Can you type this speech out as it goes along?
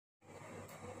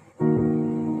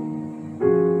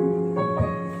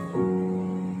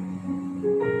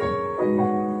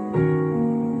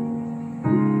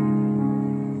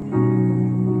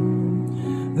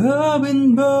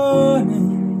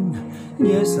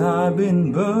Yes, I've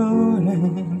been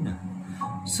burning,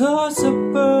 such a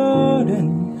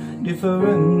burden,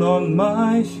 different on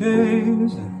my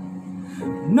shades.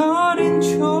 Not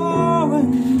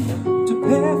insurance to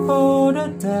pay for the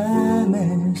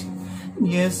damage.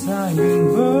 Yes, I've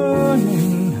been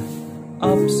burning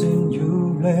up since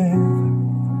you left.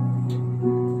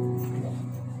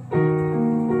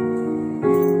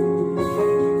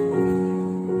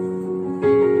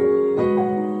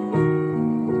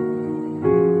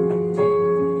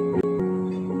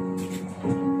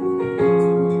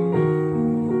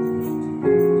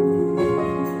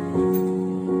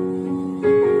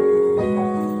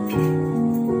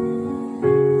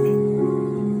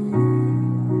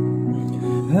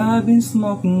 I've been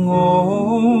smoking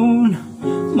on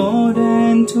more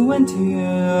than 20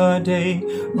 a day.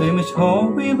 Blame it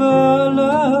on people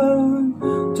alone.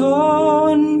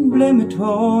 Don't blame it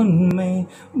on me.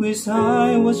 Wish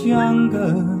I was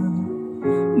younger.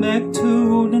 Back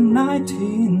to the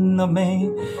 19th of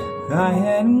May. I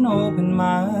had an open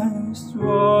mind,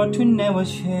 swore to never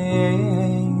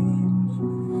change.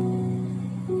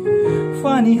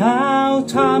 Funny how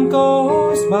time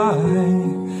goes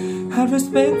by. Had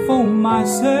respect for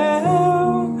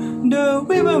myself, the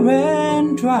river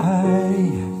ran dry.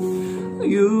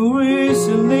 You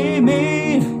recently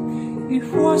made it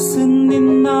wasn't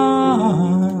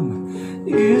enough.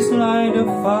 It's like a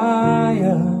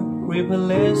fire,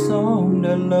 replace on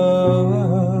the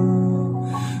love.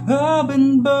 I've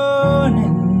been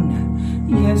burning,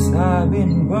 yes, I've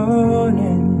been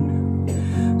burning.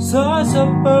 Such a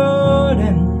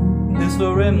burden, this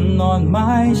rim on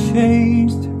my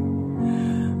chest.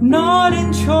 Not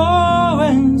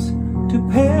insurance to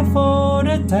pay for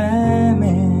the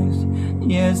damage.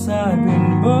 Yes, I've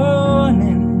been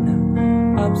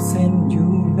burning up since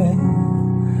you left.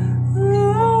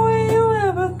 Oh, will you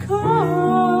ever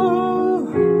call?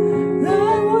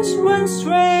 I was run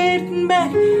straight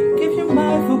back, give you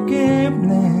my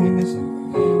forgiveness.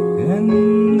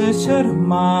 And the shirt of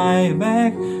my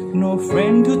back, no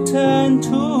friend to turn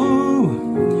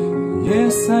to.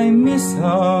 Yes, I miss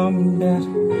that.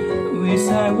 Wish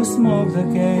I would smoke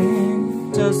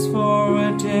again, just for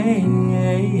a day.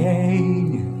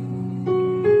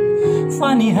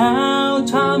 Funny how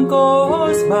time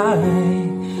goes by.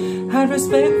 Had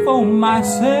respect for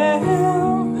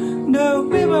myself, the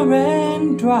river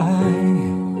ran dry.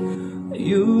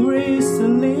 You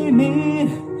recently made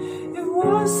it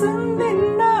wasn't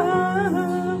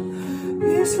enough.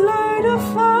 It's like a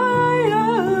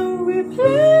fire,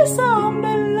 replace on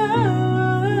the love.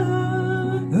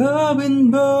 I've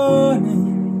been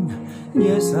burning,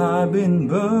 yes, I've been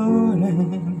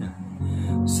burning.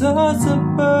 Such a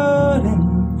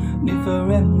burden,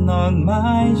 different on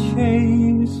my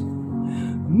shades.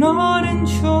 Not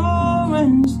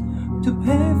insurance to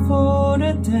pay for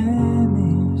the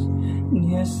damage.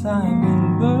 Yes, I've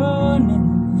been burning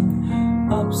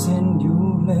up since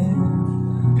you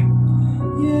left.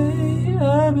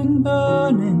 Yeah, I've been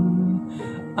burning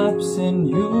up since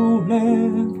you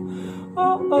left.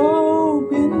 Oh,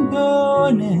 been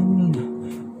burning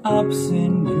up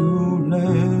since you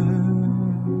left.